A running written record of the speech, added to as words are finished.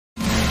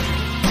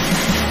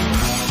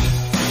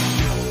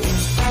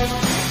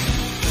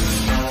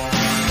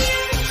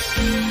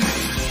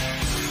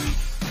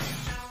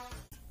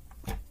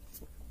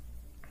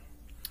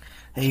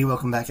Hey,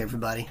 welcome back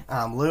everybody.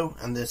 I'm Lou,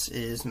 and this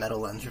is Metal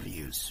Lens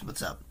Reviews.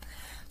 What's up?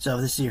 So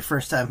if this is your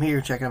first time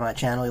here, checking out my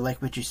channel, you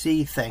like what you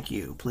see, thank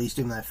you. Please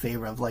do me that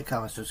favor of like,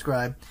 comment,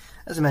 subscribe.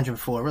 As I mentioned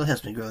before, it really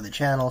helps me grow the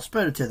channel,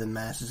 spread it to the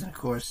masses, and of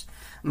course,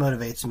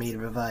 motivates me to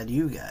provide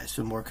you guys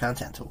with more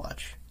content to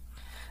watch.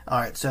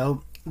 Alright,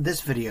 so this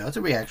video, it's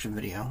a reaction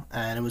video,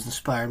 and it was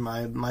inspired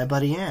by my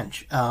buddy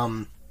Ange.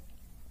 You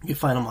can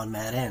find him on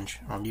Mad Ange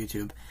on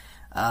YouTube.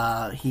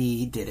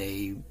 He did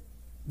a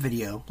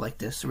video like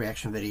this, a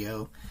reaction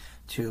video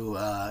to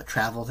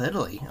travel to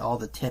Italy, all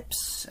the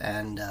tips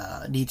and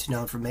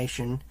need-to-know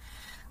information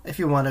if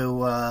you want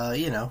to,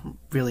 you know,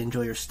 really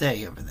enjoy your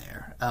stay over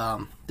there.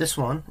 This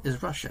one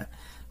is Russia.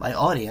 My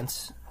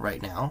audience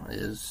right now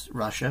is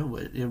Russia,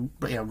 you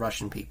know,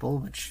 Russian people,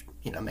 which,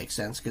 you know, makes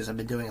sense because I've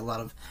been doing a lot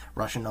of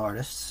Russian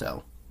artists,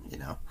 so, you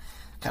know,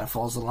 kind of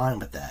falls in line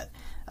with that.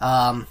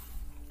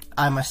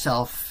 I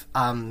myself,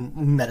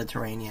 I'm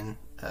Mediterranean,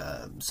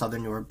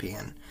 Southern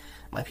European.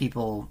 My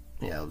people,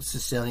 you know,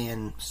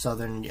 Sicilian,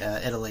 Southern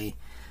Italy,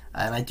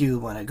 and I do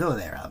want to go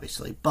there,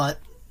 obviously.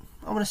 But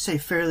I want to say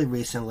fairly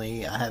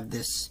recently, I have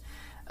this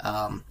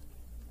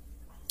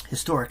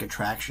historic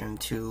attraction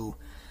to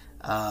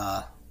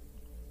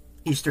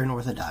Eastern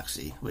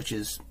Orthodoxy, which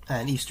is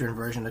an Eastern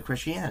version of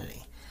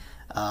Christianity.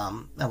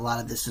 A lot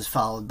of this is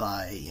followed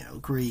by, you know,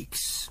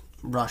 Greeks,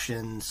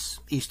 Russians,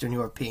 Eastern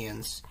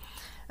Europeans.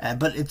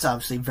 But it's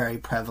obviously very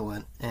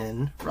prevalent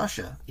in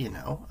Russia, you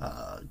know.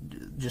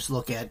 Just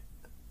look at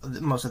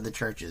most of the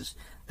churches.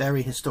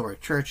 Very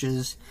historic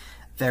churches,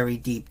 very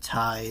deep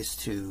ties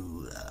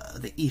to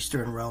the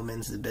Eastern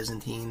Romans, the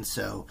Byzantines.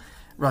 So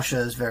Russia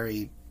is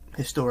very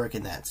historic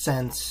in that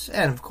sense.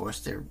 And, of course,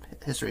 their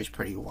history is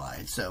pretty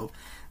wide. So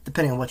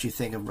depending on what you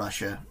think of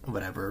Russia,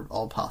 whatever,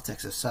 all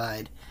politics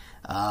aside,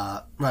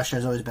 Russia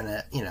has always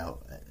been, you know,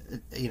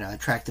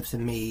 attractive to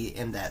me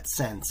in that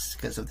sense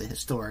because of the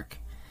historic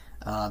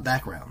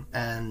background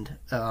and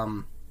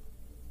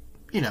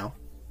you know,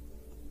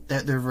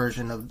 their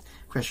version of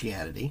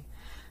Christianity,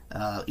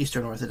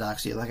 Eastern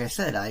Orthodoxy. Like I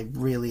said, I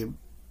really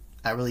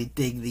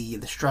dig the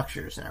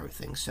structures and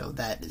everything. So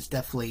that is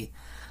definitely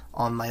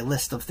on my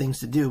list of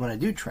things to do when I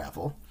do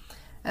travel.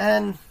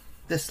 And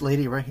this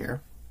lady right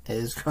here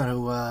is going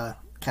to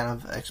kind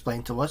of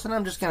explain to us, and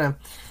I'm just gonna,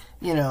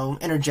 you know,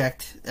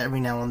 interject every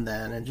now and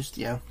then and just,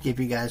 you know,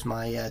 give you guys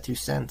my 2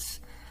 cents.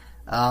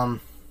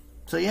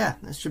 So yeah,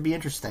 this should be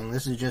interesting.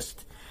 This is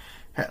just,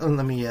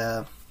 let me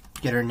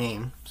get her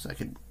name so I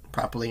could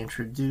properly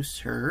introduce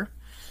her.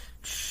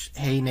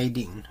 Hey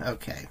Nadine.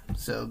 Okay,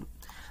 so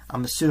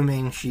I'm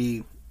assuming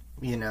she,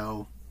 you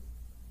know,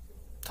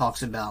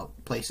 talks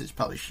about places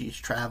probably she's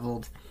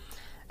traveled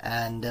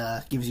and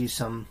gives you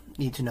some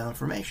need-to-know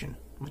information,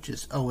 which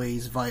is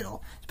always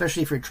vital,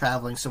 especially if you're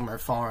traveling somewhere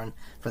foreign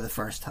for the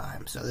first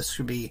time. So this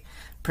should be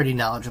pretty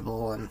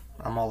knowledgeable, and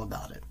I'm all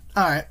about it.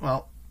 Alright,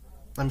 well,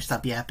 let me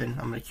stop yapping.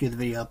 I'm going to cue the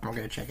video up and we're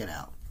going to check it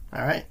out.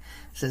 Alright? It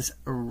says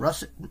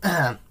Russia,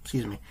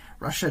 excuse me,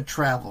 Russia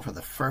travel for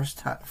the first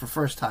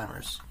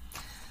timers.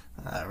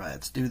 Alright,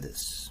 let's do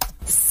this.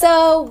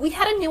 So we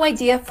had a new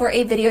idea for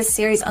a video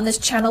series on this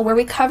channel where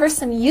we cover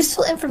some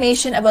useful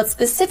information about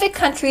specific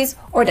countries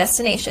or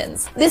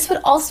destinations. This would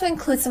also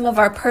include some of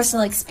our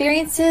personal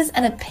experiences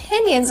and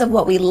opinions of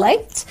what we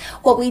liked,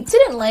 what we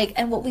didn't like,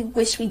 and what we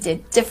wish we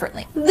did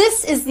differently.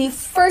 This is the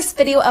first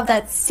video of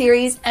that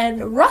series,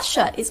 and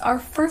Russia is our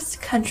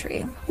first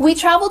country. We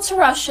traveled to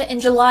Russia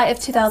in July of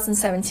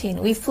 2017.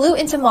 We flew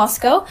into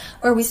Moscow,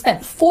 where we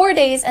spent 4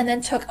 days and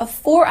then took a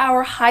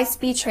 4-hour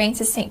high-speed train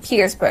to St.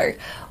 Petersburg,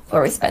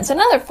 where we spent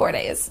another 4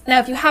 days. Now,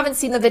 if you haven't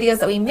seen the videos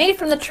that we made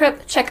from the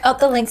trip, check out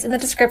the links in the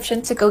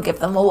description to go give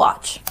them a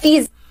watch.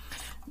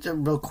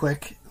 Real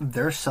quick,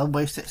 their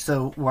subway,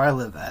 so where I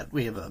live at,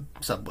 we have a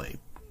subway,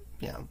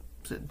 you know,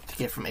 to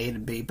get from A to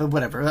B, but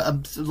whatever.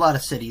 A lot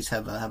of cities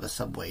have a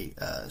subway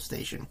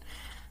station,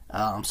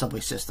 subway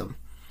system.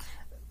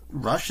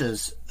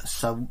 Russia's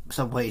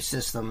subway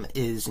system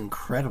is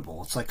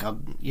incredible. It's like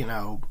you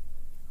know,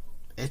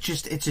 it's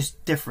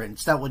just different.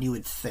 It's not what you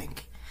would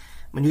think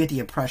when you get the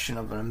impression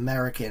of an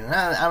American. And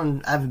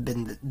I haven't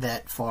been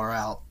that far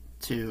out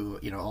to,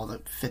 you know, all the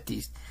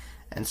 50s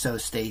and so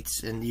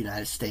states in the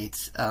United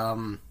States. So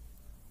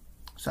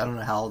I don't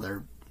know how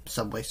their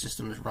subway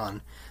system is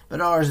run, but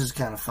ours is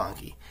kind of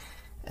funky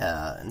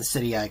in the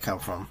city I come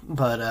from.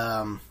 But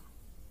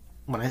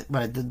when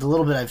I did the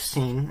little bit I've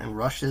seen in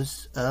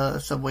Russia's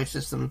subway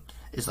system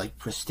is like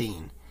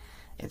pristine.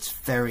 It's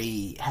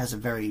has a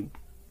very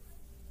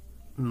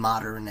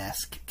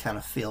modern-esque kind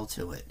of feel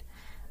to it.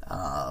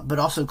 But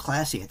also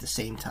classy at the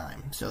same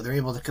time. So they're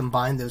able to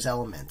combine those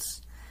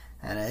elements.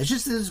 And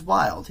it's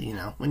wild, you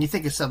know. When you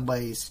think of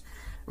subways,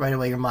 right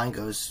away your mind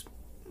goes,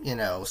 you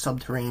know,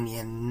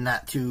 subterranean,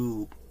 not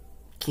too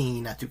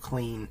keen, not too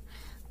clean.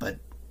 But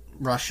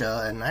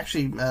Russia, and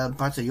actually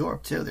parts of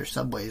Europe too, their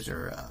subways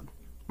are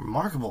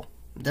remarkable,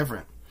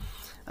 different.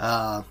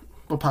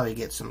 We'll probably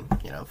get some,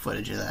 you know,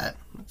 footage of that.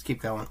 Let's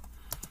keep going.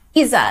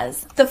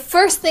 Visas. The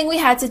first thing we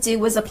had to do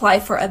was apply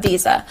for a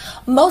visa.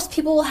 Most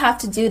people will have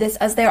to do this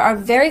as there are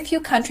very few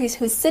countries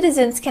whose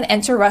citizens can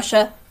enter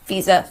Russia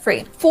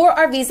visa-free. For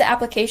our visa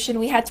application,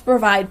 we had to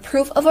provide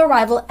proof of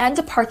arrival and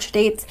departure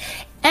dates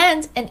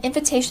and an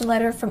invitation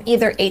letter from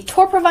either a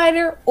tour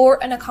provider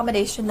or an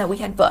accommodation that we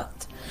had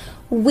booked.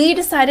 We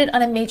decided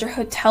on a major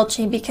hotel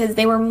chain because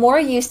they were more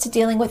used to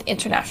dealing with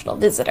international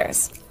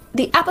visitors.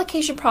 The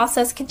application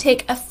process can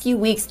take a few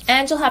weeks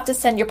and you'll have to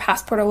send your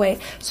passport away,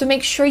 so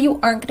make sure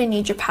you aren't going to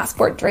need your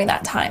passport during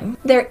that time.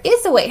 There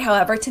is a way,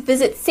 however, to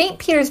visit St.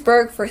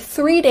 Petersburg for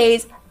 3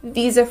 days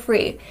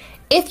visa-free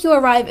if you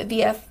arrive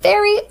via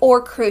ferry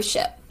or cruise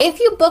ship. If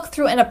you book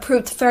through an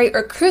approved ferry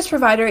or cruise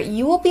provider,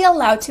 you will be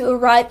allowed to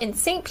arrive in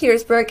St.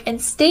 Petersburg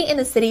and stay in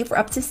the city for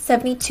up to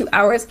 72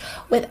 hours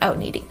without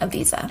needing a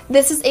visa.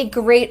 This is a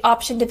great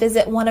option to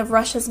visit one of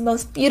Russia's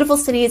most beautiful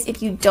cities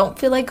if you don't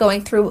feel like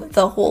going through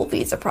the whole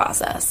visa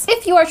process.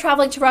 If you are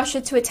traveling to Russia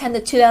to attend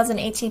the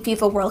 2018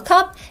 FIFA World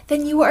Cup,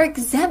 then you are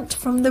exempt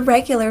from the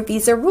regular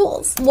visa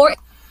rules.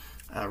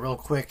 Real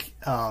quick,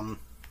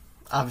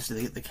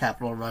 obviously the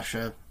capital of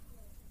Russia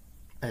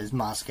is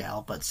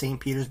Moscow, but St.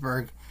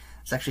 Petersburg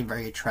is actually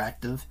very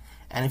attractive,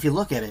 and if you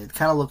look at it, it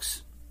kind of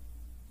looks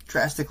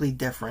drastically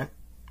different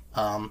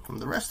from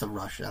the rest of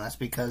Russia, and that's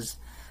because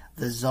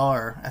the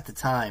Tsar at the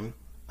time,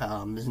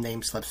 his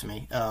name slips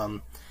me,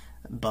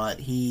 but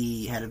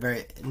he had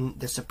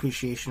this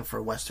appreciation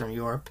for Western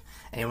Europe,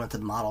 and he wanted to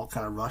model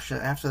kind of Russia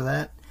after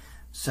that.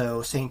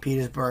 So St.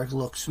 Petersburg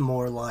looks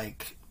more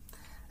like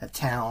a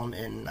town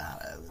in,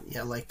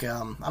 like, I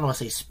don't want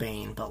to say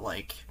Spain, but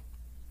like,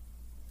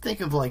 think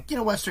of like,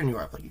 Western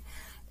Europe, like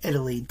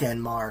Italy,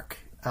 Denmark,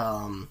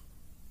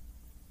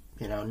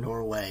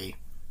 Norway,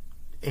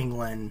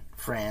 England,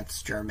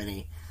 France,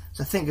 Germany.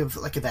 So think of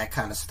like that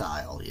kind of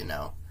style,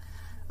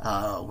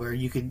 where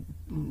you could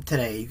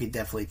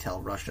definitely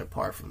tell Russia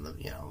apart from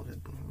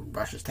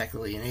Russia's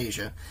technically in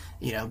Asia,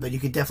 but you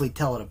could definitely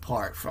tell it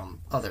apart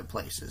from other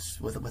places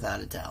without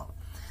a doubt.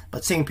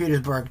 But St.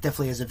 Petersburg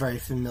definitely has a very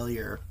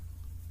familiar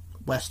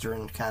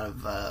Western kind of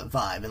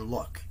vibe and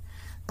look,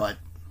 but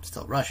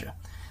still Russia.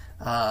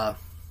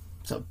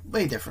 So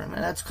way different,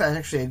 and that's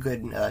actually a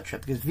good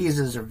trip because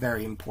visas are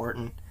very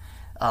important.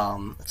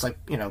 It's like,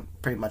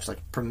 pretty much like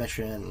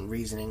permission and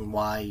reasoning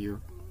why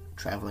you're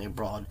traveling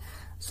abroad.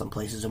 Some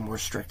places are more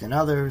strict than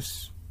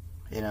others,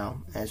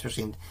 and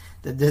especially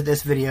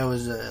this video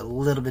is a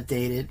little bit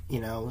dated,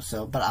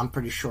 but I'm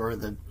pretty sure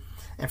the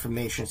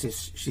information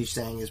she's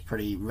saying is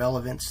pretty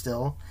relevant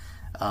still.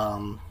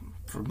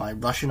 For my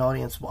Russian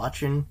audience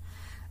watching,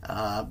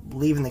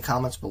 leave in the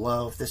comments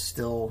below if this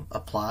still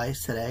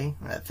applies today,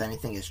 if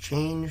anything has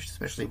changed,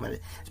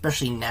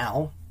 especially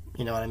now,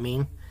 you know what I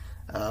mean,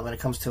 when it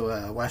comes to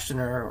a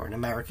Westerner or an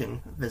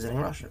American visiting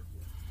Russia.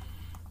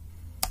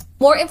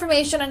 More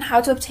information on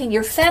how to obtain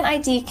your fan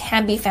ID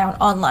can be found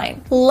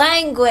online.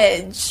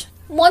 Language.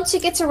 Once you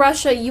get to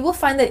Russia, you will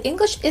find that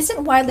English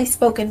isn't widely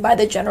spoken by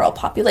the general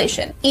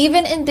population.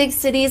 Even in big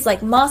cities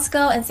like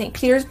Moscow and St.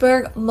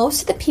 Petersburg,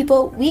 most of the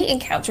people we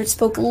encountered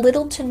spoke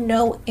little to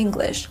no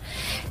English.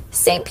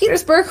 St.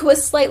 Petersburg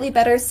was slightly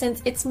better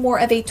since it's more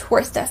of a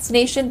tourist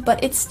destination,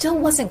 but it still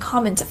wasn't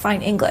common to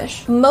find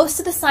English. Most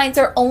of the signs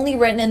are only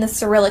written in the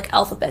Cyrillic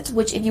alphabet,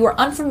 which if you are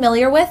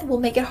unfamiliar with, will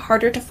make it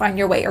harder to find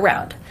your way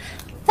around.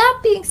 That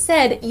being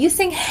said,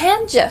 using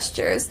hand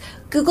gestures,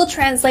 Google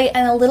Translate,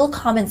 and a little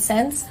common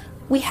sense,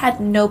 we had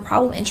no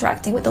problem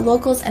interacting with the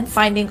locals and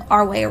finding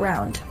our way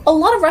around. A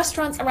lot of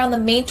restaurants around the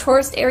main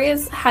tourist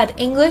areas had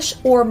English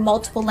or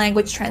multiple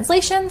language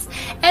translations,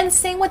 and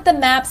same with the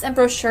maps and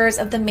brochures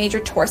of the major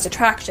tourist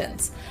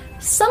attractions.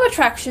 Some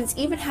attractions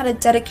even had a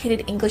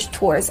dedicated English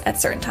tours at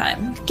certain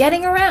times.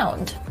 Getting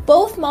around.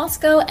 Both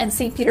Moscow and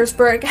St.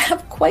 Petersburg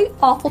have quite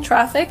awful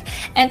traffic,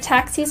 and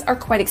taxis are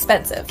quite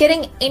expensive.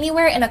 Getting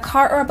anywhere in a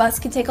car or a bus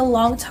can take a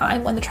long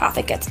time when the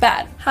traffic gets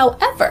bad.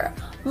 However,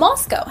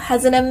 Moscow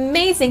has an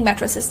amazing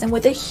metro system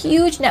with a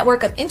huge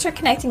network of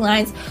interconnecting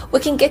lines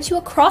which can get you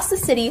across the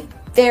city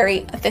very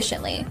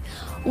efficiently.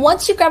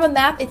 Once you grab a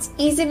map, it's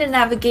easy to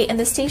navigate, and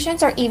the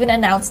stations are even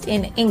announced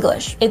in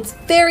English. It's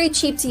very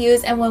cheap to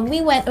use, and when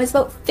we went, it was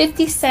about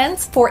 50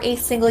 cents for a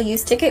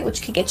single-use ticket,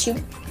 which could get you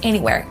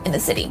anywhere in the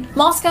city.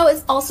 Moscow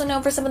is also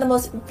known for some of the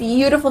most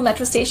beautiful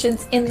metro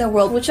stations in the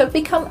world, which have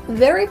become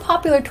very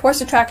popular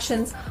tourist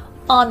attractions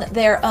on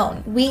their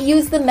own. We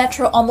used the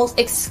metro almost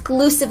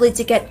exclusively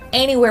to get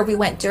anywhere we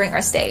went during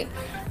our stay.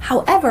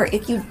 However,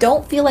 if you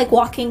don't feel like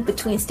walking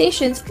between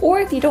stations, or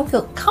if you don't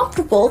feel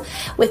comfortable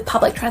with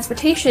public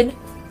transportation,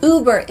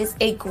 Uber is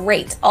a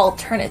great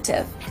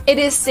alternative. It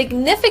is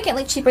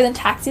significantly cheaper than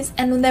taxis,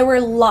 and there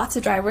were lots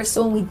of drivers,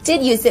 so when we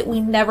did use it, we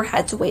never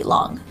had to wait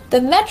long.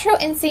 The metro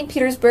in St.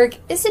 Petersburg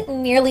isn't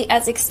nearly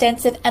as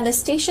extensive, and the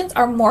stations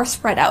are more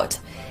spread out.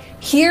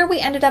 Here we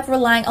ended up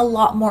relying a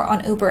lot more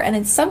on Uber, and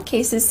in some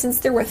cases, since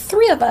there were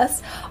 3 of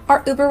us,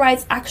 our Uber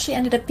rides actually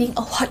ended up being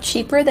a lot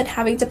cheaper than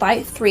having to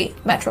buy 3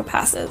 metro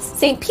passes.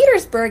 St.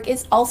 Petersburg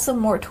is also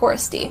more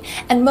touristy,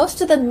 and most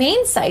of the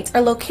main sites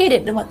are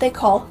located in what they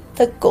call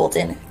the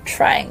Golden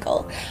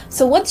Triangle.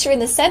 So once you're in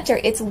the center,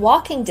 it's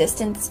walking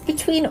distance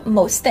between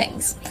most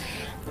things.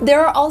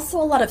 There are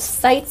also a lot of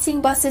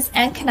sightseeing buses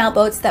and canal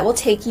boats that will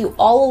take you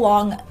all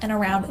along and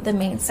around the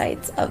main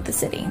sites of the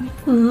city.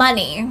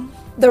 Money.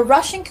 The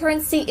Russian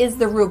currency is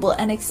the ruble,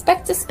 and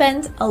expect to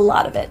spend a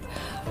lot of it.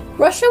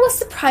 Russia was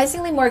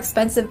surprisingly more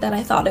expensive than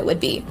I thought it would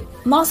be.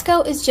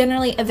 Moscow is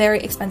generally a very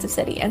expensive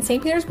city, and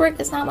St. Petersburg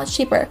is not much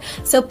cheaper,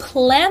 so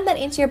plan that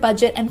into your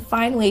budget and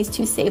find ways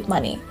to save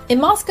money. In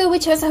Moscow, we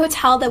chose a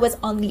hotel that was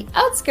on the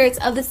outskirts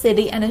of the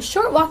city and a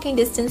short walking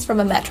distance from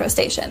a metro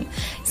station.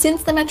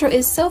 Since the metro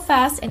is so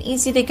fast and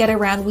easy to get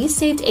around, we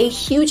saved a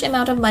huge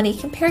amount of money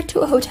compared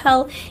to a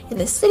hotel in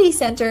the city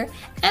center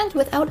and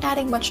without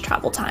adding much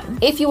travel time.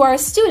 If you are a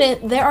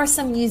student, there are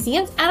some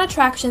museums and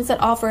attractions that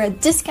offer a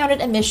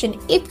discounted admission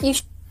if you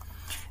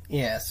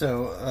Yeah,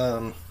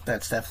 so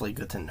that's definitely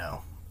good to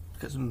know,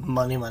 because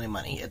money.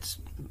 It's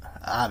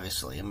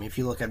obviously, I mean, if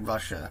you look at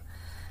Russia,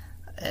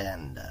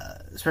 and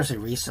especially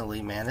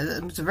recently, man,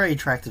 it's a very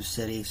attractive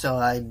city. So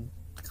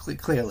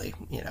clearly,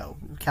 you know,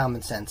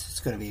 common sense,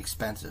 it's going to be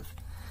expensive.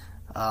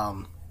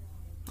 I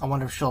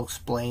wonder if she'll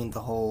explain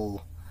the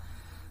whole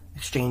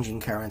exchanging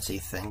currency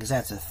thing, because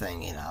that's a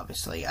thing, you know.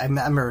 Obviously, I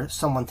remember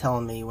someone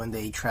telling me when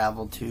they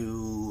traveled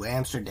to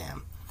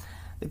Amsterdam,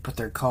 they put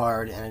their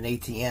card in an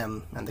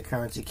ATM, and the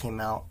currency came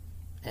out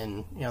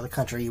in, you know, the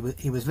country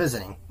he was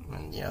visiting,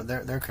 and, you know,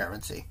 their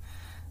currency.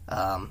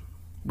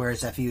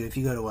 Whereas if you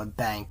go to a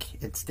bank,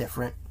 it's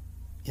different,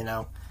 you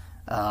know.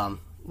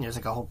 There's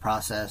like a whole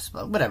process,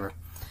 but whatever,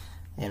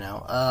 you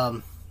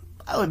know.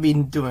 I would be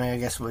doing, I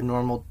guess, what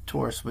normal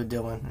tourists would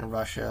do in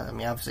Russia. I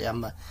mean, obviously,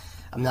 I'm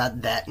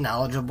not that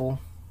knowledgeable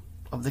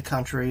of the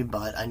country,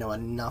 but I know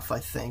enough, I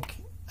think.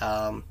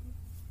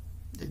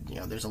 You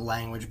know, there's a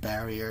language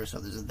barrier, so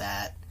there's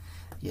that,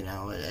 you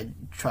know,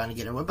 trying to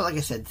get away. But like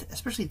I said,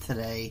 especially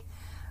today,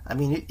 I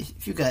mean,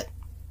 if you got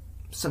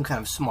some kind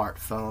of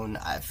smartphone,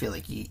 I feel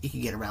like you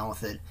can get around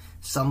with it.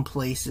 Some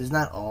places,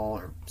 not all,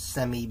 are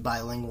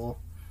semi-bilingual,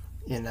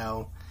 you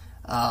know.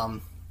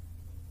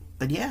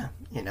 But yeah,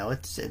 you know,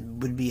 it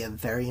would be a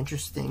very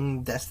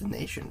interesting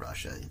destination,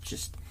 Russia.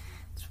 It's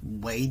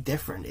way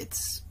different.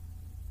 It's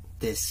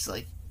this,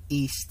 like,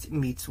 East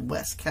meets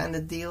West kind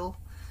of deal.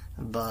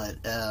 But,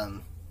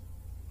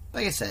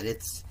 like I said,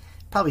 it's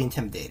probably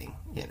intimidating,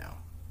 you know.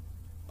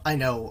 I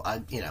know, I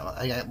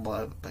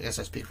guess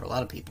I speak for a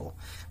lot of people.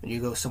 When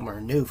you go somewhere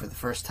new for the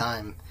first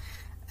time,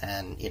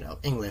 and, you know,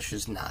 English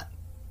is not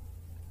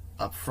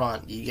up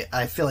front,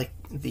 I feel like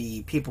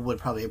the people would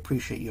probably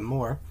appreciate you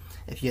more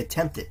if you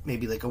attempt it,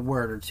 maybe like a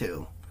word or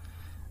two,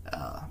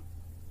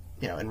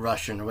 you know, in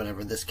Russian or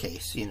whatever, in this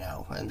case, you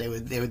know, and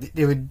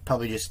they would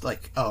probably just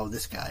like, oh,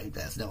 this guy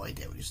has no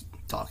idea what he's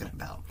talking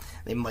about.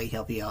 They might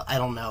help you out. I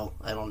don't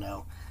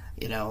know.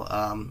 You know,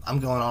 I'm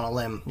going on a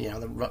limb. You know,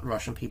 the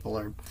Russian people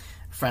are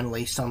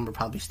friendly. Some are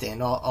probably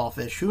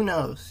standoffish. Who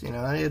knows? You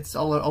know, it's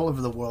all over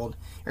the world.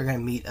 You're going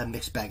to meet a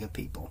mixed bag of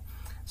people.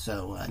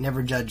 So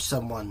never judge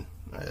someone,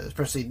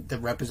 especially that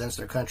represents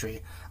their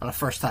country, on a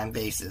first-time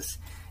basis.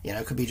 You know,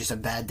 it could be just a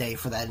bad day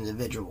for that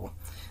individual.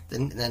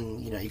 Then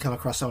you know, you come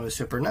across someone who's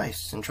super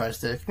nice and tries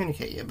to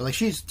communicate you. But like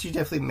she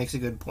definitely makes a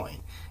good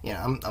point. You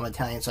know, I'm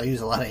Italian, so I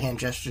use a lot of hand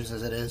gestures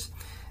as it is,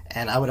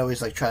 and I would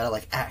always like try to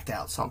like act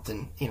out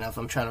something. You know, if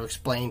I'm trying to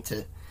explain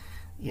to,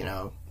 you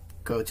know,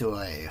 go to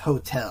a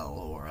hotel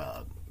or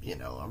a, you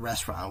know, a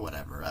restaurant or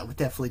whatever, I would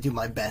definitely do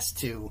my best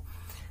to,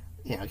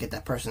 you know, get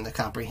that person to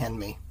comprehend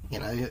me. You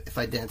know, if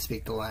I didn't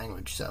speak the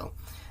language. So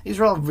these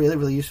are all really,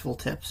 really useful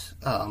tips.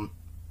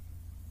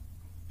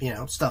 You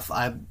know, stuff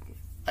I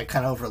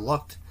kind of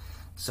overlooked.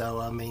 So,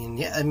 I mean,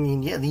 yeah,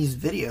 these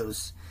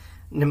videos,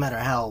 no matter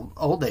how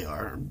old they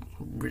are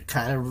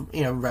kind of,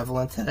 you know,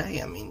 relevant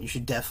today. I mean, you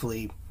should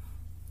definitely,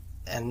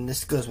 and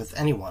this goes with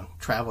anyone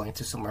traveling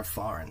to somewhere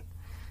foreign,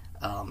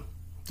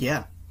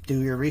 yeah,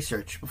 do your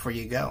research before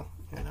you go,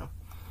 you know.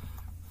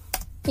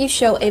 You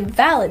show a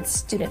valid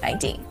student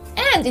ID.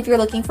 And if you're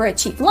looking for a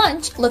cheap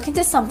lunch, look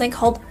into something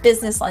called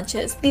business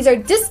lunches. These are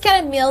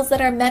discounted meals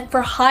that are meant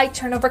for high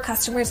turnover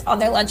customers on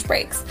their lunch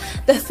breaks.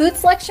 The food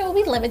selection will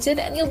be limited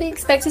and you'll be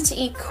expected to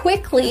eat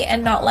quickly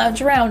and not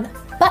lounge around,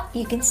 but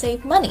you can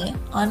save money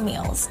on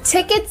meals.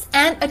 Tickets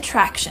and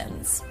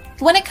attractions.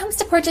 When it comes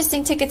to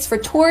purchasing tickets for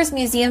tours,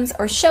 museums,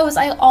 or shows,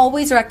 I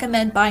always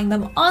recommend buying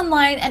them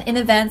online and in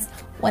advance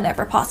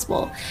whenever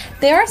possible.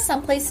 There are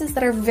some places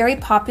that are very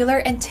popular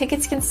and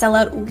tickets can sell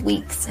out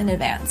weeks in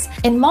advance.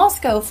 In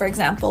Moscow, for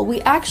example, we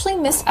actually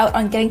missed out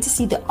on getting to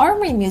see the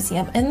Armory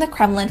Museum in the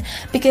Kremlin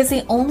because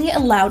they only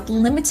allowed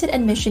limited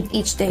admission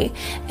each day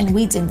and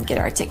we didn't get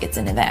our tickets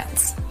in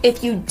advance.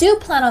 If you do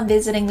plan on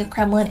visiting the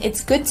Kremlin,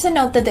 it's good to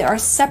note that there are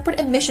separate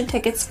admission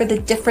tickets for the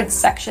different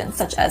sections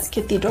such as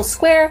Cathedral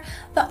Square,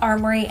 the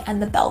Armory,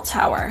 and the Bell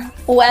Tower.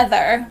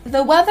 Weather.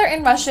 The weather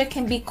in Russia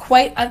can be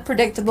quite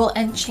unpredictable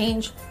and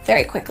change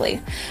very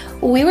quickly.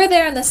 We were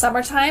there in the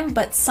summertime,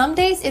 but some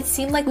days it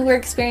seemed like we were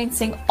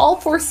experiencing all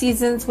 4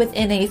 seasons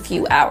within a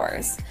few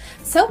hours.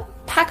 So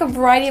pack a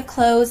variety of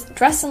clothes,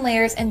 dress in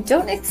layers, and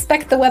don't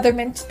expect the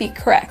weatherman to be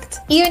correct.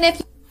 Even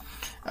if...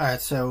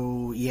 Alright,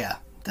 so yeah,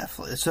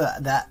 definitely. So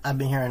that I've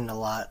been hearing a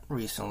lot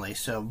recently.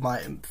 So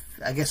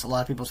I guess a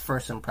lot of people's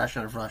first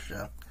impression of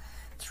Russia,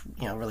 it's,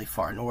 you know, really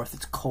far north,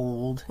 it's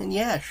cold, and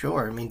yeah,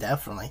 sure, I mean,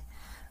 definitely.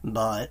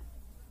 But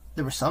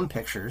there were some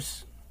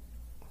pictures,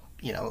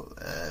 you know,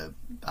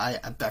 I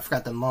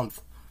forgot the month,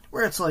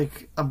 where it's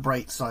like a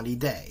bright sunny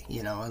day,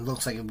 you know, it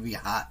looks like it would be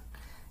hot,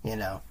 you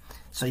know.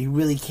 So you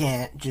really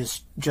can't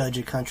just judge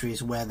a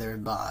country's weather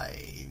by,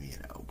 you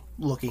know,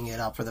 looking it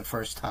up for the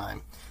first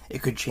time.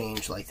 It could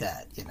change like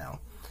that, you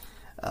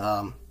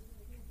know.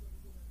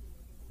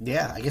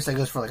 Yeah, I guess that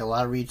goes for like a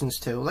lot of regions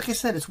too. Like I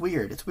said, it's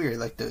weird. It's weird.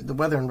 Like the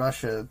weather in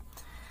Russia,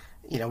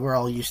 you know, we're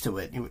all used to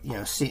it. You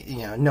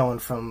know, knowing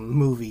from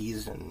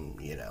movies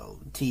and, you know,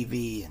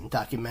 TV and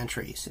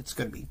documentaries, it's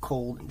going to be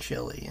cold and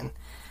chilly, and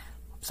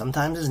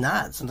sometimes it's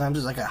not. Sometimes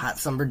it's like a hot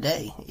summer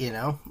day, you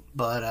know.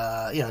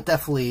 But you know,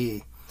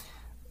 definitely,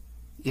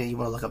 you know, you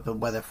want to look up the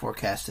weather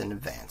forecast in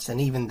advance, and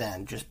even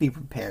then, just be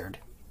prepared,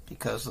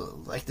 because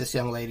like this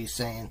young lady's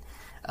saying,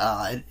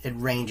 it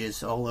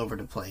ranges all over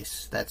the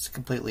place. That's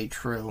completely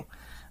true.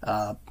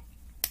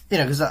 You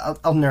know, because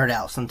I'll nerd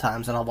out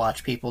sometimes, and I'll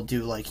watch people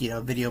do, like, you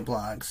know, video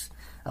blogs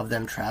of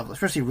them traveling,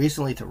 especially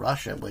recently to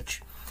Russia,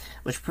 which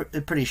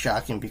pretty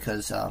shocking,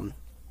 because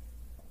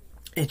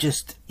it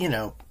just, you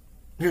know,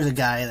 here's a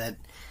guy that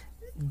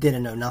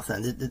didn't know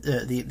nothing.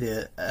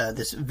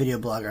 This video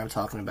blogger I'm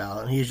talking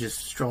about, and he's just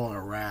strolling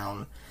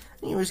around,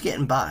 and he was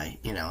getting by.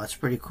 You know, it's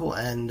pretty cool.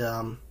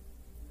 And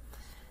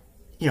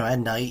you know, at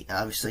night,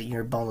 obviously,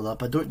 you're bundled up,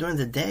 but during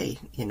the day,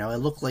 you know, it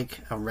looked like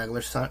a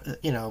regular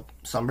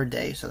summer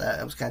day, so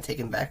that I was kind of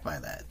taken back by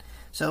that.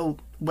 So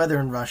weather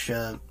in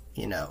Russia,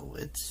 you know,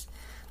 it's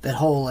that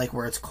whole, like,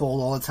 where it's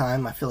cold all the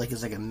time, I feel like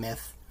is like a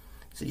myth.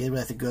 So you really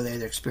have to go there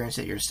to experience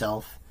it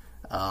yourself.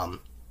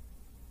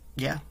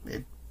 Yeah,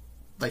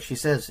 like she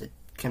says, it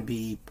can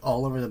be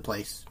all over the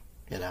place,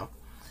 you know.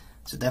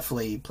 So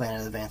definitely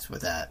plan in advance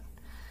with that.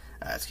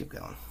 Alright, let's keep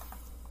going.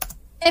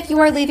 If you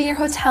are leaving your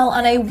hotel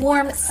on a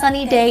warm,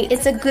 sunny day,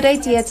 it's a good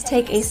idea to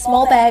take a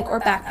small bag or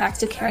backpack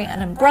to carry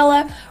an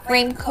umbrella,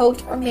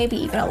 raincoat, or maybe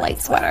even a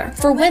light sweater.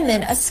 For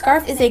women, a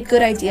scarf is a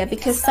good idea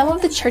because some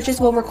of the churches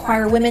will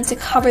require women to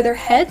cover their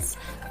heads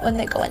when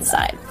they go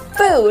inside.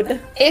 Food.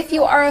 If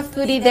you are a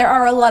foodie, there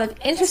are a lot of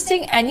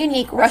interesting and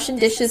unique Russian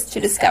dishes to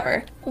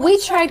discover. We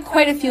tried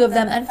quite a few of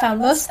them and found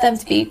most of them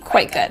to be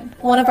quite good.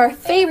 One of our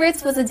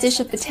favorites was a dish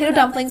of potato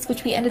dumplings,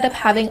 which we ended up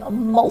having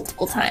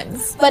multiple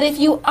times. But if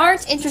you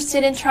aren't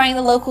interested in trying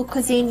the local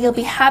cuisine, you'll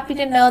be happy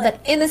to know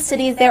that in the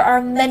city there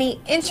are many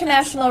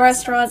international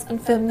restaurants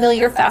and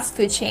familiar fast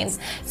food chains,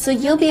 so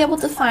you'll be able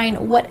to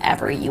find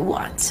whatever you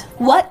want.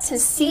 What to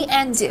see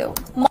and do.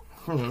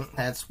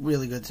 That's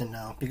really good to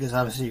know, because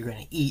obviously you're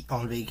going to eat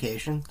on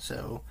vacation,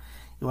 so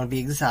you want to be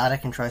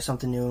exotic and try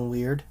something new and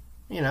weird,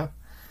 you know.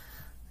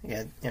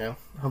 Yeah, you know,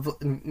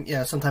 hopefully,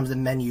 yeah, sometimes the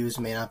menus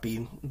may not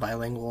be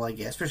bilingual, I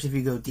guess, especially if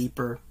you go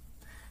deeper,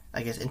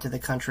 I guess, into the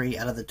country,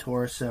 out of the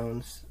tourist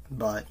zones,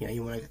 but, you know,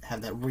 you want to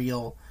have that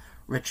real,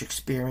 rich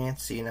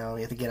experience, you know,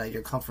 you have to get out of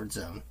your comfort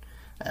zone.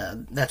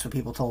 That's what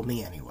people told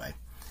me, anyway.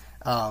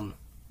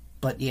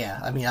 But, yeah,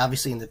 I mean,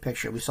 obviously in the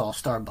picture, we saw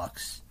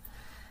Starbucks,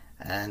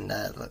 and,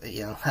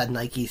 you know, had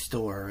Nike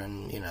store,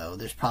 and, you know,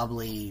 there's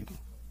probably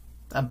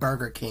a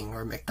Burger King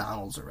or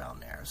McDonald's around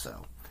there,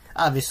 so,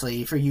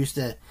 obviously, if you're used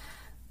to,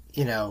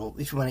 you know,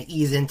 if you want to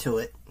ease into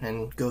it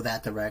and go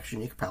that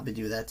direction, you could probably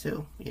do that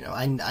too. You know,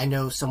 I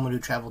know someone who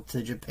traveled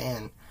to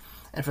Japan,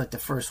 and for like the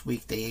first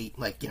week they ate,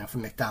 like, you know,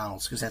 from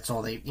McDonald's, because that's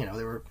all they, you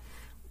know,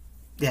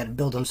 they had to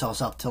build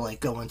themselves up to,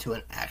 like, go into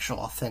an actual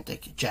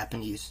authentic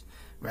Japanese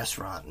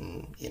restaurant,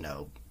 and, you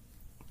know,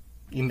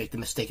 you make the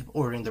mistake of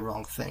ordering the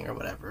wrong thing or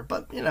whatever.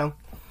 But, you know,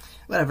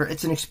 whatever,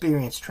 it's an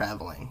experience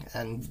traveling,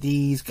 and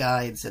these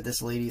guides that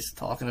this lady's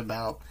talking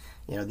about,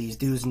 you know, these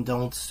do's and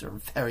don'ts are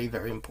very,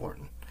 very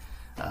important.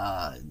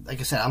 Like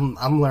I said,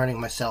 I'm learning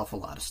myself a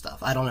lot of stuff.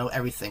 I don't know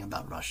everything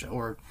about Russia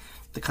or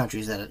the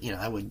countries that, you know,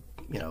 I would,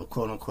 you know,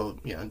 quote unquote,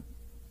 you know,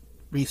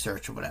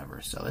 research or whatever.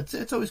 So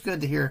it's always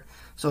good to hear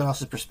someone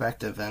else's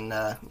perspective and,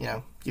 you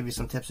know, give you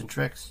some tips and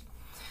tricks.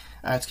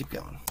 All right, let's keep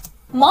going.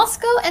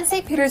 Moscow and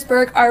St.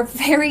 Petersburg are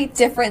very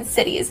different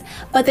cities,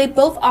 but they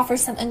both offer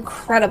some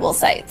incredible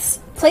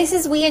sights.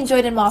 Places we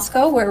enjoyed in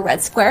Moscow were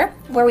Red Square,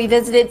 where we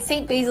visited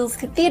St. Basil's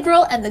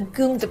Cathedral and the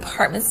GUM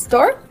department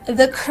store,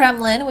 the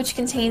Kremlin, which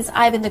contains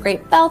Ivan the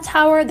Great Bell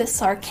Tower, the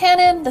Tsar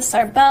Cannon, the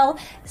Tsar Bell,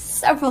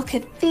 several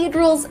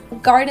cathedrals,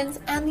 gardens,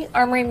 and the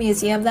Armory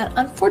Museum that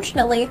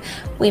unfortunately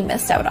we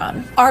missed out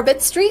on. Arbit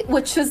Street,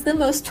 which was the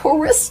most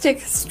touristic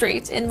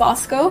street in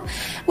Moscow,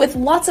 with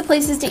lots of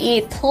places to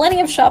eat, plenty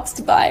of shops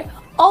to buy,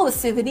 all the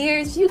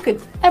souvenirs you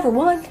could ever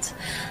want.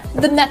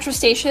 The metro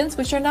stations,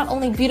 which are not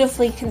only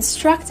beautifully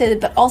constructed,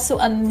 but also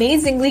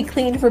amazingly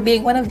clean for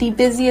being one of the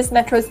busiest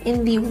metros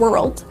in the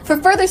world. For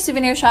further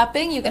souvenir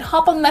shopping, you can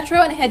hop on the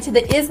metro and head to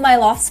the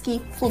Izmailovsky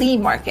flea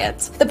market.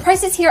 The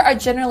prices here are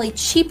generally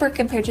cheaper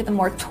compared to the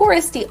more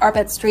touristy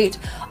Arbet Street,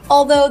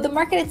 although the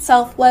market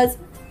itself was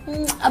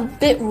a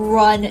bit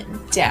run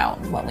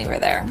down when we were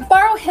there.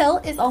 Barrow Hill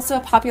is also a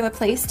popular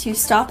place to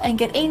stop and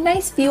get a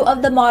nice view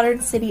of the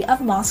modern city of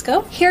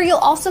Moscow. Here you'll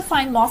also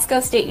find Moscow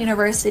State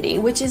University,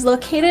 which is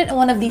located in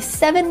one of the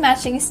 7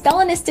 matching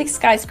Stalinistic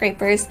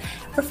skyscrapers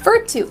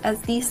referred to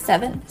as the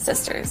Seven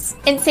Sisters.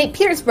 In St.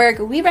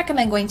 Petersburg, we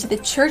recommend going to the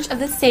Church of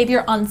the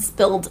Savior on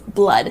Spilled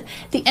Blood.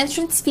 The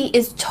entrance fee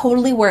is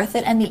totally worth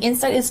it, and the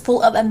inside is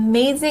full of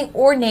amazing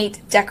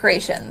ornate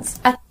decorations.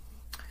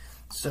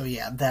 So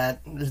yeah,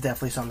 that is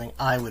definitely something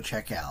I would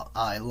check out.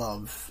 I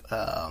love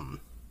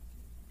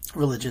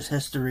religious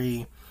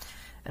history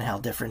and how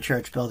different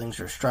church buildings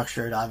are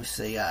structured.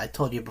 Obviously, I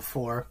told you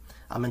before,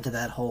 I'm into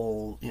that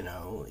whole,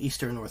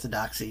 Eastern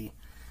Orthodoxy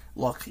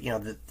look,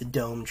 the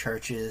dome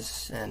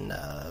churches and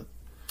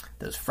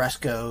those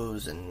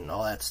frescoes and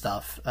all that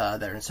stuff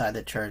that are inside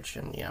the church.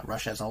 And,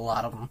 Russia has a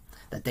lot of them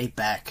that date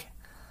back,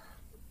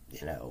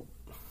 5th,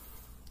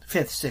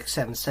 6th,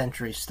 7th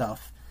century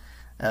stuff.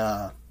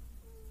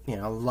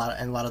 A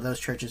lot of those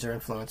churches are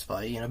influenced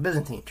by,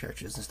 Byzantine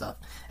churches and stuff.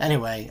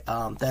 Anyway,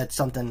 that's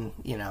something,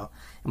 it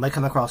might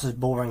come across as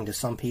boring to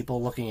some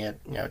people looking at,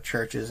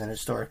 churches and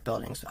historic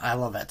buildings. I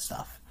love that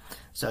stuff.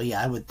 So,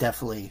 yeah, I would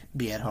definitely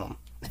be at home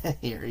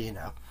here,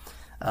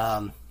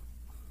 I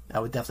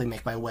would definitely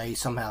make my way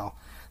somehow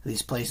to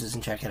these places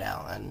and check it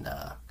out and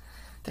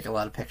take a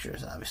lot of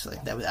pictures, obviously.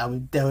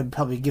 That would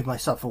probably give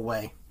myself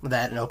away with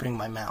that and opening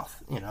my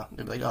mouth, They'd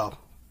be like, oh,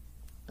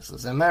 this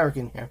is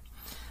American here.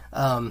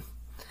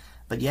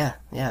 But yeah,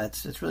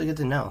 it's really good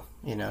to know.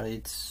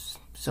 It's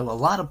so a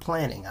lot of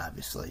planning,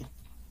 obviously,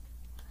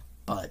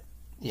 but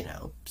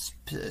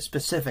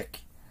specific,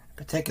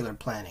 particular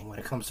planning when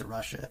it comes to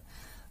Russia,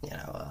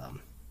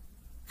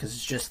 because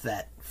it's just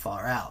that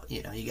far out.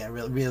 You got to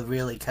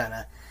really kind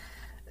of,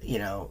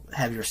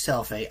 have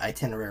yourself a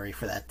itinerary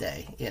for that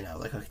day.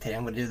 Like, okay, today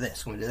I'm going to do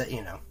this, I'm going to do that. I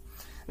mean,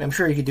 I'm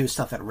sure you could do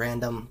stuff at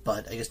random,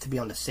 but I guess to be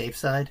on the safe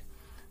side,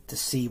 to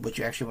see what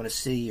you actually want to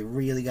see, you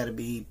really got to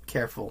be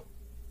careful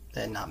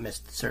and not miss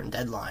certain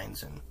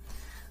deadlines and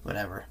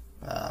whatever.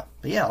 But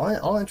yeah,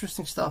 all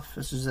interesting stuff.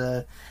 This is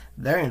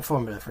very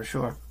informative for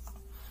sure.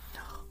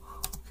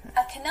 Okay.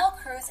 A canal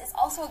cruise is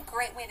also a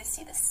great way to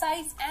see the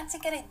sights and to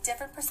get a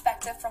different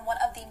perspective from one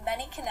of the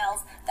many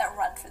canals that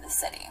run through the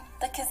city.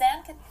 The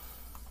Kazan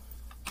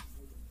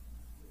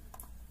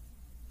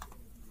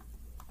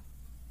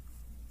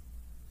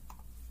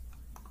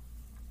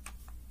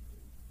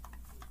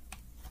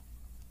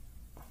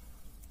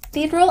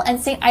Cathedral and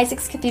St.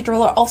 Isaac's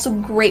Cathedral are also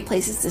great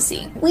places to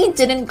see. We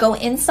didn't go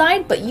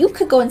inside, but you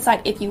could go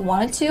inside if you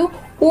wanted to,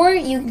 or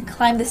you can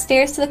climb the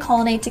stairs to the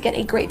colonnade to get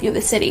a great view of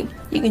the city.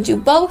 You can do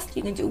both,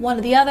 you can do one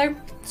or the other.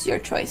 It's your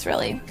choice,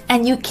 really.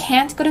 And you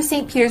can't go to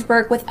St.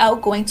 Petersburg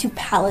without going to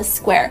Palace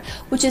Square,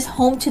 which is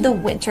home to the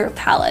Winter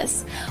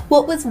Palace.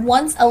 What was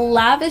once a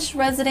lavish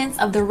residence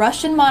of the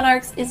Russian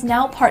monarchs is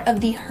now part of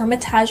the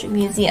Hermitage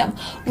Museum,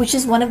 which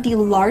is one of the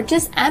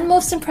largest and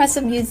most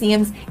impressive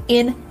museums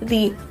in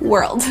the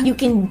world. You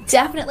can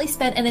definitely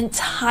spend an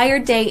entire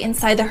day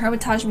inside the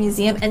Hermitage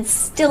Museum and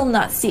still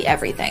not see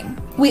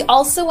everything. We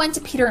also went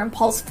to Peter and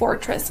Paul's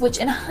Fortress, which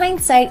in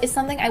hindsight is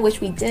something I wish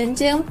we didn't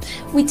do.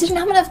 We didn't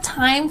have enough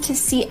time to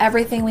see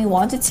everything we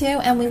wanted to,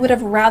 and we would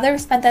have rather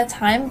spent that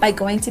time by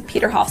going to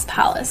Peterhof's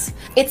Palace.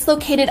 It's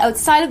located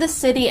outside of the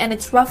city, and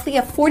it's roughly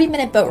a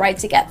 40-minute boat ride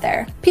to get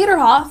there.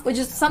 Peterhof, which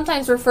is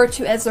sometimes referred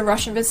to as the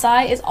Russian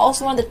Versailles, is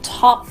also one of the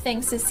top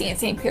things to see in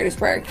St.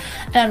 Petersburg,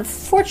 and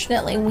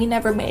unfortunately we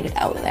never made it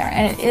out there,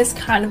 and it is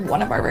kind of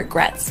one of our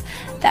regrets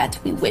that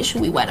we wish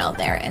we went out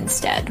there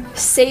instead.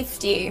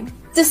 Safety.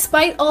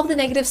 Despite all of the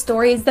negative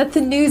stories that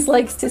the news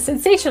likes to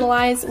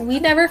sensationalize, we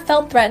never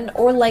felt threatened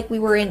or like we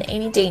were in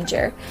any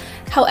danger.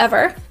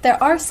 However,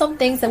 there are some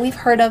things that we've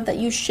heard of that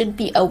you should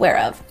be aware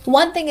of.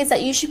 One thing is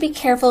that you should be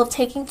careful of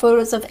taking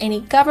photos of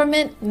any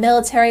government,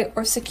 military,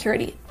 or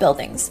security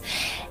buildings.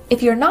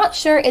 If you're not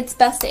sure, it's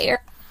best to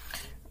err.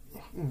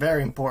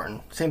 Very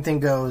important. Same thing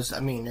goes,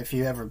 I mean, if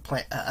you ever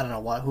plan, I don't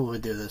know who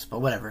would do this,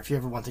 but whatever. If you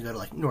ever want to go to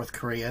like North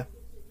Korea,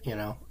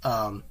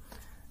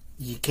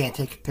 you can't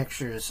take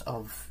pictures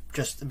of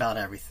just about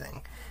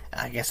everything.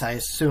 I guess I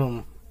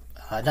assume,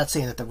 not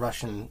saying that the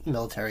Russian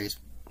military is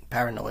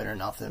paranoid or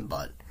nothing,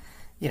 but,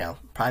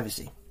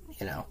 privacy,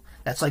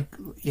 That's like,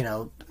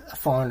 a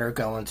foreigner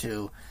going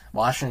to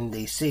Washington,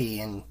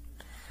 D.C. and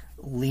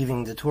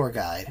leaving the tour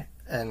guide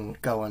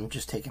and going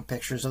just taking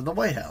pictures of the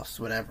White House,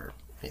 whatever.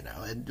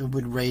 It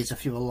would raise a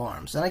few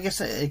alarms. And I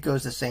guess it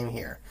goes the same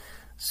here.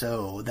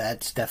 So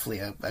that's definitely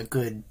a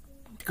good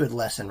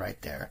lesson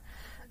right there.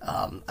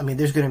 I mean,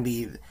 there's going to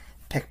be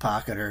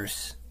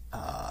pickpocketers,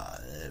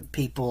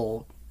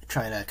 people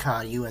trying to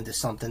con you into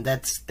something.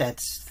 That's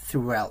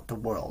throughout the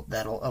world.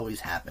 That'll always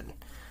happen.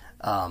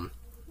 And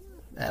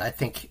And I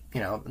think,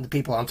 you know, the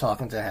people I'm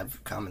talking to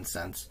have common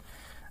sense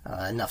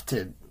enough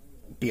to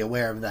be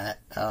aware of that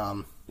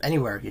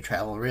anywhere you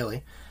travel,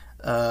 really.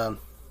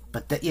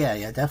 But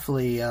yeah,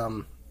 definitely,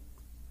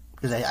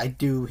 because I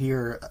do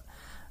hear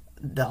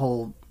the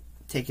whole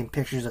taking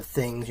pictures of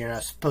things you're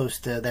not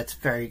supposed to. That's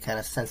very kind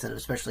of sensitive,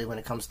 especially when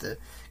it comes to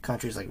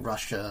countries like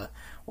Russia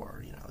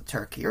or, you know,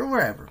 Turkey or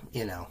wherever,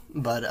 you know.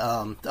 But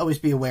always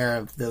be aware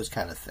of those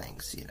kind of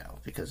things, you know,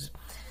 because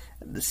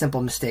the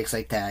simple mistakes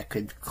like that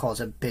could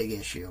cause a big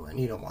issue, and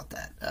you don't want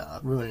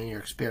that ruining your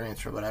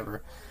experience or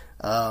whatever.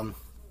 But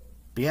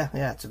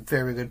yeah, it's a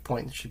very good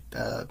point that she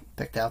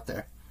picked out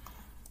there.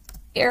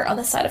 Err on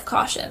the side of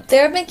caution.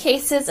 There have been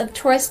cases of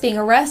tourists being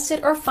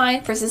arrested or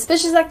fined for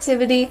suspicious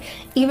activity,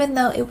 even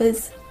though it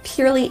was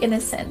purely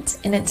innocent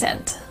in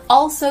intent.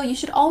 Also, you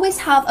should always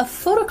have a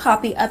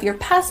photocopy of your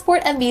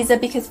passport and visa,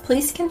 because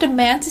police can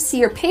demand to see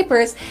your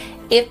papers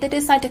if they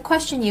decide to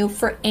question you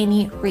for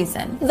any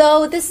reason.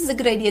 Though this is a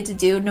good idea to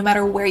do no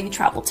matter where you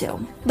travel to.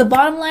 The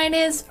bottom line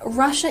is,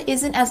 Russia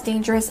isn't as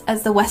dangerous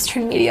as the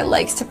Western media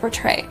likes to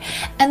portray,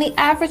 and the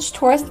average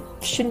tourist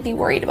shouldn't be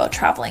worried about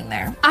traveling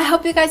there. I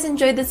hope you guys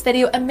enjoyed this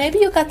video, and maybe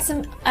you got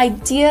some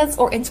ideas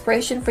or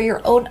inspiration for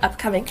your own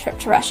upcoming trip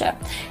to Russia.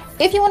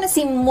 If you want to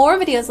see more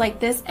videos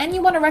like this, and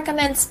you want to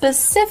recommend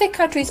specific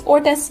countries or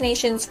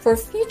destinations for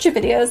future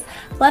videos,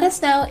 let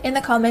us know in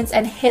the comments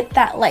and hit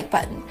that like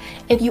button.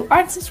 If you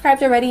aren't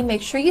subscribed already,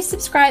 make sure you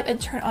subscribe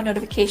and turn on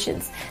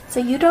notifications so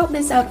you don't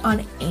miss out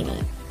on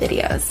any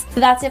videos.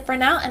 That's it for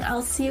now, and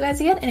I'll see you guys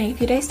again in a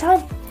few days'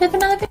 time with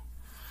another video.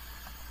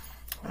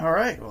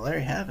 Alright, well, there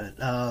you have it.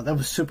 That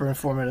was super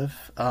informative.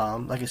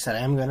 Like I said, I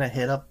am going to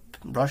hit up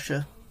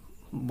Russia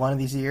one of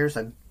these years.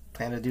 I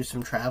plan to do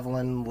some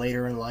traveling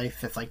later in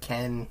life if I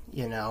can,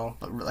 you know.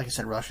 But like I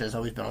said, Russia has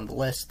always been on the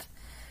list.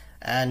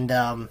 And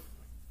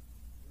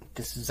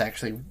this is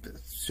actually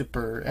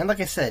super... And like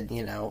I said,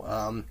 you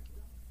know,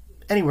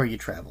 anywhere you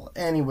travel,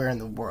 anywhere in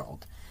the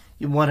world,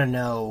 you want to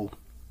know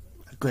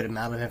a good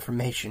amount of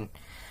information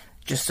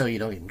just so you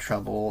don't get in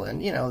trouble.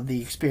 And, you know,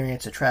 the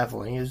experience of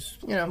traveling is,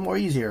 you know, more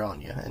easier on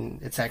you. And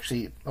it's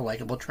actually a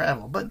likable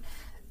travel. But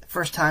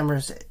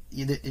first-timers,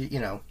 you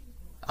know,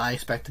 I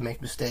expect to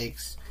make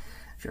mistakes.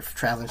 If you're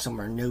traveling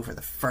somewhere new for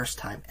the first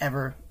time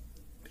ever,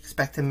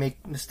 expect to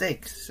make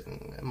mistakes.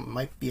 And it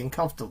might be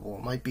uncomfortable,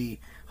 it might be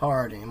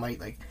hard, and you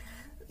might, like,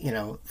 you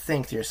know,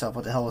 think to yourself,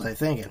 what the hell was I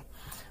thinking?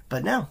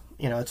 But no,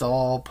 you know, it's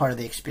all part of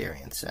the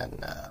experience.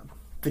 And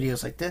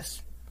videos like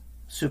this,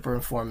 super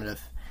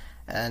informative.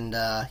 And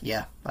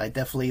yeah, I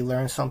definitely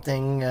learned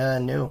something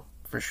new,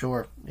 for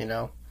sure, you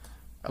know.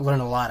 I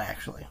learned a lot,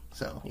 actually.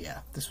 So yeah,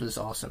 this was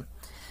awesome.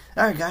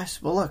 Alright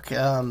guys, well look,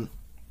 let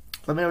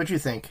me know what you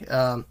think.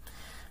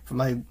 For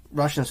my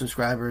Russian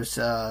subscribers,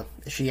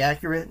 is she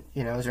accurate?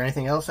 You know, is there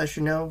anything else I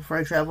should know before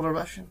I travel to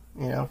Russia?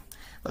 You know,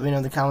 let me know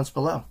in the comments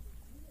below.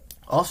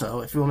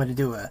 Also, if you want me to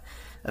do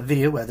a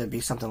video, whether it be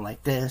something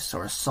like this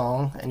or a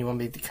song, and you want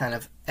me to kind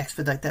of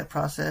expedite that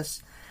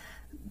process,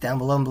 down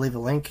below and leave a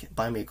link,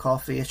 buy me a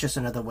coffee. It's just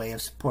another way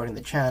of supporting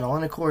the channel.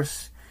 And of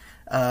course,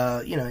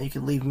 you know, you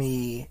can leave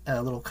me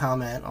a little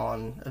comment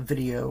on a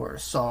video or a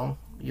song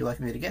you'd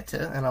like me to get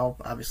to, and I'll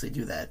obviously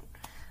do that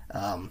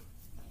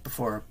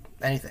before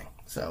anything.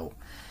 So,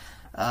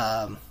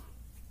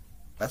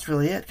 that's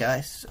really it,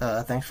 guys.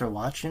 Thanks for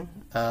watching.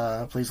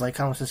 Please like,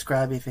 comment,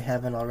 subscribe if you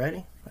haven't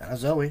already.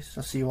 As always,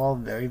 I'll see you all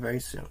very, very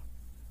soon.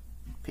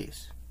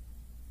 Peace.